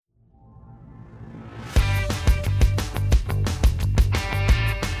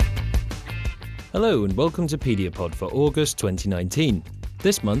Hello and welcome to Pediapod for August 2019.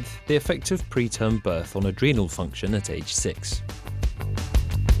 This month, the effect of preterm birth on adrenal function at age 6.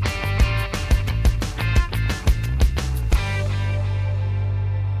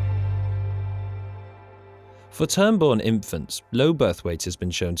 For term-born infants, low birth weight has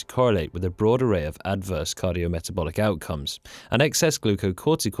been shown to correlate with a broad array of adverse cardiometabolic outcomes, and excess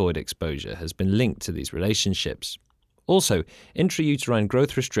glucocorticoid exposure has been linked to these relationships. Also, intrauterine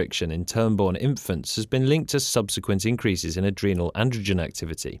growth restriction in term-born infants has been linked to subsequent increases in adrenal androgen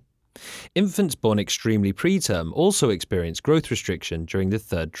activity. Infants born extremely preterm also experience growth restriction during the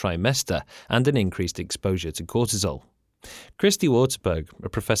third trimester and an increased exposure to cortisol. Christy Waterberg, a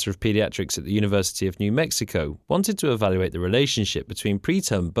professor of pediatrics at the University of New Mexico, wanted to evaluate the relationship between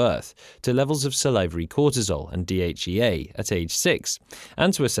preterm birth to levels of salivary cortisol and DHEA at age 6,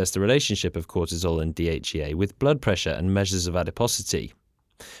 and to assess the relationship of cortisol and DHEA with blood pressure and measures of adiposity.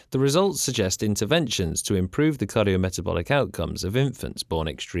 The results suggest interventions to improve the cardiometabolic outcomes of infants born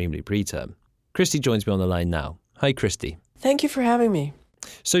extremely preterm. Christy joins me on the line now. Hi, Christy. Thank you for having me.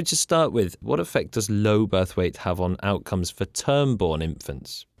 So to start with, what effect does low birth weight have on outcomes for term-born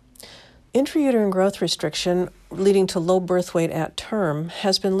infants? Intrauterine growth restriction leading to low birth weight at term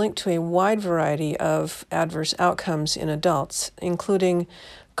has been linked to a wide variety of adverse outcomes in adults, including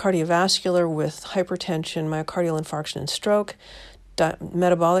cardiovascular with hypertension, myocardial infarction and stroke,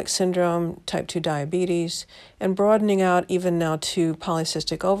 metabolic syndrome, type 2 diabetes, and broadening out even now to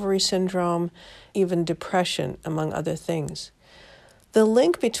polycystic ovary syndrome, even depression, among other things. The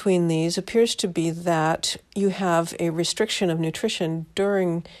link between these appears to be that you have a restriction of nutrition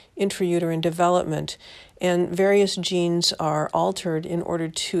during intrauterine development, and various genes are altered in order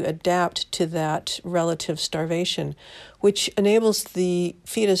to adapt to that relative starvation, which enables the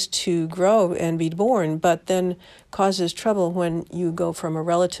fetus to grow and be born, but then causes trouble when you go from a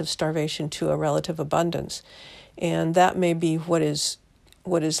relative starvation to a relative abundance. And that may be what is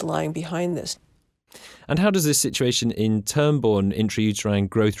lying behind this. And how does this situation in term-born intrauterine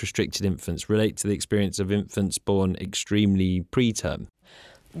growth-restricted infants relate to the experience of infants born extremely preterm?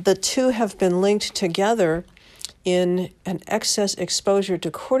 The two have been linked together in an excess exposure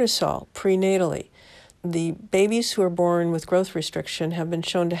to cortisol prenatally. The babies who are born with growth restriction have been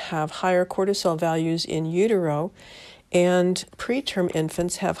shown to have higher cortisol values in utero, and preterm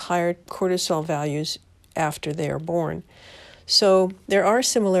infants have higher cortisol values after they are born. So there are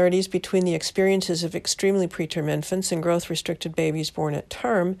similarities between the experiences of extremely preterm infants and growth-restricted babies born at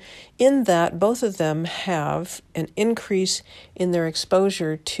term, in that both of them have an increase in their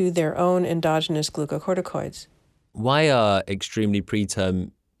exposure to their own endogenous glucocorticoids. Why are extremely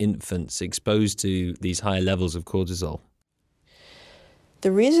preterm infants exposed to these higher levels of cortisol?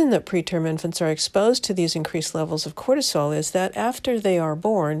 The reason that preterm infants are exposed to these increased levels of cortisol is that after they are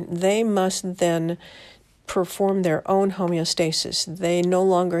born, they must then perform their own homeostasis. They no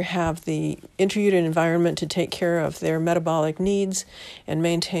longer have the intrauterine environment to take care of their metabolic needs and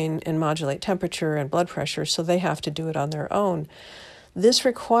maintain and modulate temperature and blood pressure, so they have to do it on their own. This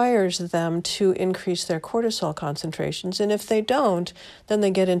requires them to increase their cortisol concentrations, and if they don't, then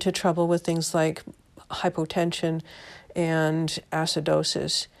they get into trouble with things like hypotension and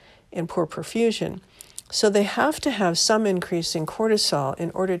acidosis and poor perfusion. So they have to have some increase in cortisol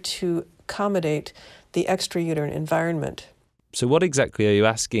in order to accommodate the extrauterine environment. So what exactly are you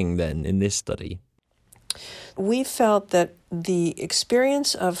asking then in this study? We felt that the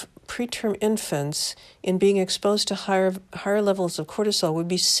experience of preterm infants in being exposed to higher levels of cortisol would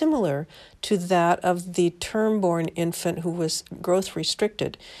be similar to that of the term-born infant who was growth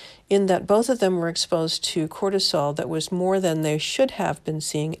restricted, in that both of them were exposed to cortisol that was more than they should have been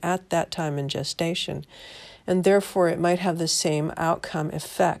seeing at that time in gestation, and therefore it might have the same outcome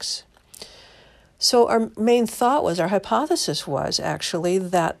effects. So our main thought was, our hypothesis was actually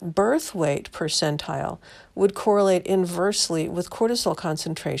that birth weight percentile would correlate inversely with cortisol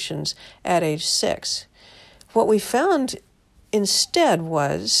concentrations at age 6. What we found instead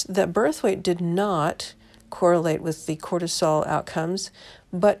was that birth weight did not correlate with the cortisol outcomes,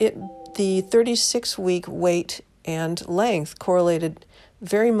 but the 36-week weight and length correlated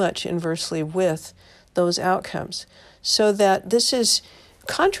very much inversely with those outcomes. So that this is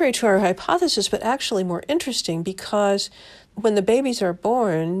contrary to our hypothesis, but actually more interesting, because when the babies are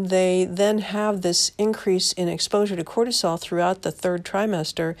born, they then have this increase in exposure to cortisol throughout the third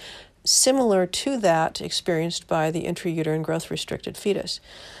trimester, similar to that experienced by the intrauterine growth-restricted fetus.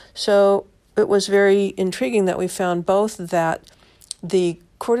 So it was very intriguing that we found both that the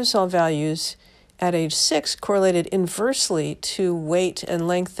cortisol values at age 6 correlated inversely to weight and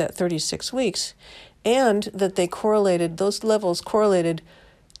length at 36 weeks, and that those levels correlated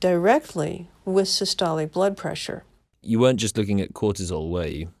directly with systolic blood pressure. You weren't just looking at cortisol, were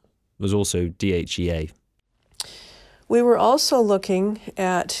you? It was also DHEA. We were also looking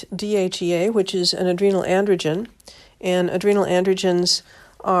at DHEA, which is an adrenal androgen, and adrenal androgens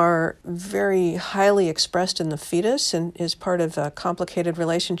are very highly expressed in the fetus and is part of a complicated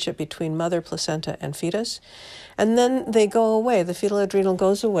relationship between mother, placenta, and fetus. And then they go away. The fetal adrenal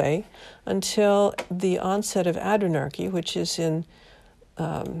goes away until the onset of adrenarche, which is in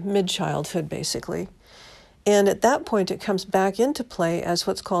mid-childhood, basically. And at that point, it comes back into play as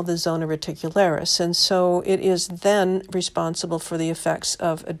what's called the zona reticularis. And so it is then responsible for the effects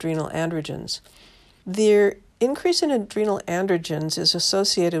of adrenal androgens. The increase in adrenal androgens is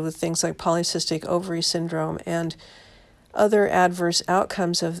associated with things like polycystic ovary syndrome and other adverse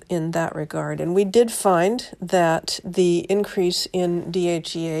outcomes in that regard. And we did find that the increase in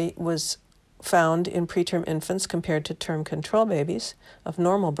DHEA was found in preterm infants compared to term control babies of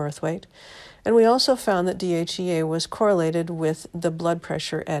normal birth weight. And we also found that DHEA was correlated with the blood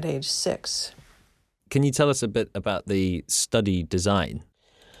pressure at age 6. Can you tell us a bit about the study design?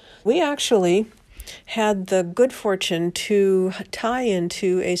 We actually had the good fortune to tie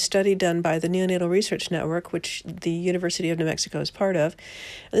into a study done by the Neonatal Research Network, which the University of New Mexico is part of.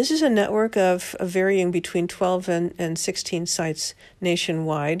 This is a network of varying between 12 and 16 sites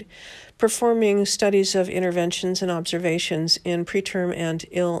nationwide, performing studies of interventions and observations in preterm and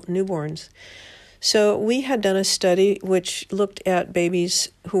ill newborns. So we had done a study which looked at babies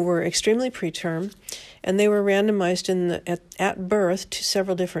who were extremely preterm, and they were randomized at birth to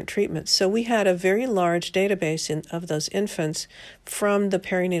several different treatments. So we had a very large database of those infants from the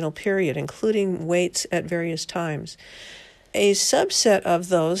perinatal period, including weights at various times. A subset of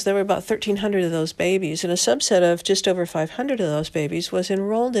those, there were about 1,300 of those babies, and a subset of just over 500 of those babies was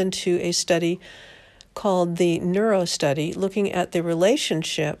enrolled into a study called the Neuro Study, looking at the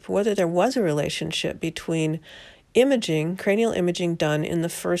relationship, whether there was a relationship between imaging, cranial imaging done in the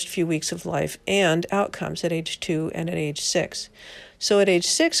first few weeks of life and outcomes at age 2 and at age 6. So at age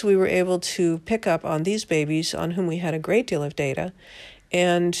 6, we were able to pick up on these babies on whom we had a great deal of data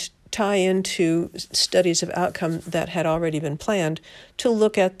and tie into studies of outcome that had already been planned to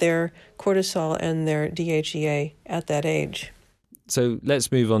look at their cortisol and their DHEA at that age. So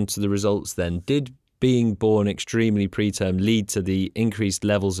let's move on to the results then. Did being born extremely preterm lead to the increased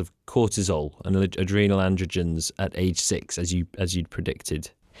levels of cortisol and adrenal androgens at age 6, as you'd predicted?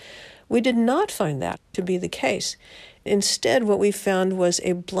 We did not find that to be the case. Instead, what we found was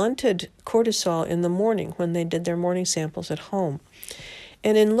a blunted cortisol in the morning when they did their morning samples at home.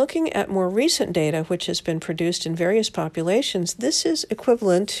 And in looking at more recent data, which has been produced in various populations, this is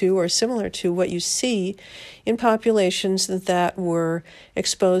equivalent to or similar to what you see in populations that were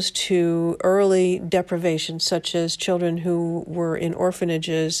exposed to early deprivation, such as children who were in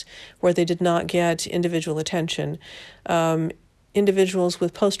orphanages where they did not get individual attention, individuals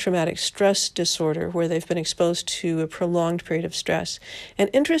with post-traumatic stress disorder where they've been exposed to a prolonged period of stress.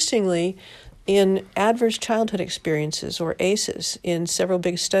 And interestingly, in adverse childhood experiences, or ACEs, in several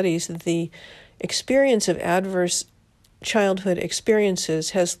big studies, the experience of adverse childhood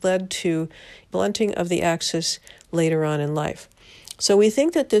experiences has led to blunting of the axis later on in life. So we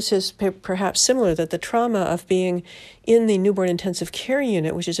think that this is perhaps similar, that the trauma of being in the newborn intensive care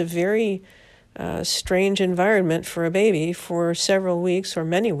unit, which is a very strange environment for a baby for several weeks, or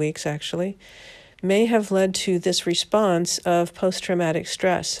many weeks actually, may have led to this response of post-traumatic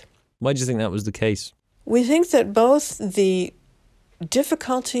stress. Why do you think that was the case? We think that both the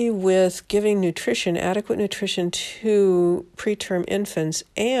difficulty with giving nutrition, adequate nutrition to preterm infants,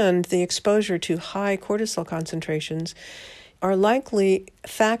 and the exposure to high cortisol concentrations are likely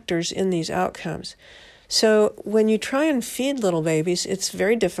factors in these outcomes. So when you try and feed little babies, it's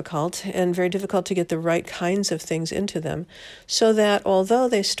very difficult and very difficult to get the right kinds of things into them, so that although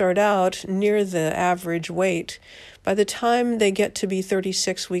they start out near the average weight, by the time they get to be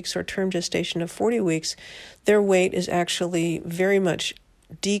 36 weeks or term gestation of 40 weeks, their weight is actually very much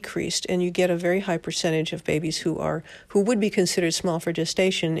decreased, and you get a very high percentage of babies who would be considered small for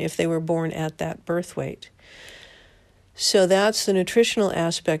gestation if they were born at that birth weight. So that's the nutritional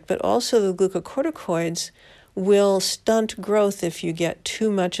aspect, but also the glucocorticoids will stunt growth if you get too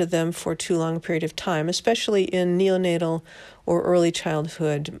much of them for too long a period of time, especially in neonatal or early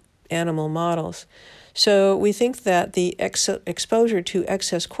childhood animal models. So we think that the exposure to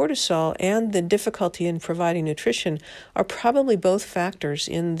excess cortisol and the difficulty in providing nutrition are probably both factors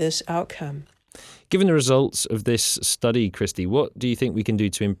in this outcome. Given the results of this study, Christy, what do you think we can do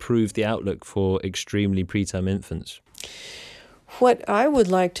to improve the outlook for extremely preterm infants? What I would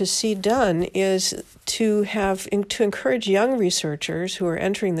like to see done is to encourage young researchers who are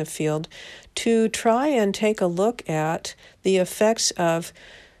entering the field to try and take a look at the effects of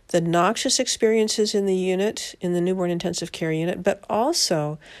the noxious experiences in the unit, in the newborn intensive care unit, but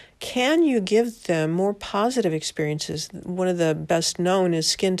also, can you give them more positive experiences? One of the best known is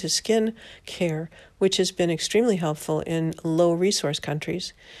skin-to-skin care, which has been extremely helpful in low-resource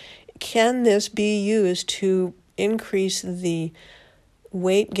countries. Can this be used to increase the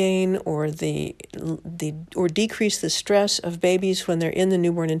weight gain or or decrease the stress of babies when they're in the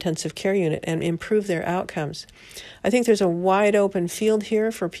newborn intensive care unit and improve their outcomes? I think there's a wide open field here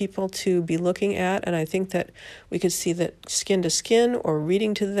for people to be looking at, and I think that we could see that skin to skin or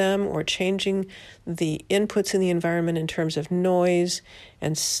reading to them or changing the inputs in the environment in terms of noise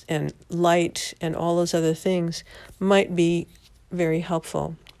and light and all those other things might be very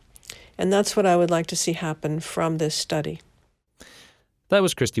helpful. And that's what I would like to see happen from this study. That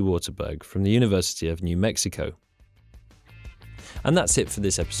was Christy Waterberg from the University of New Mexico. And that's it for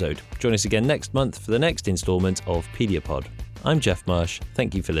this episode. Join us again next month for the next instalment of Pediapod. I'm Jeff Marsh.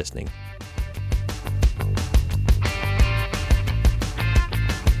 Thank you for listening.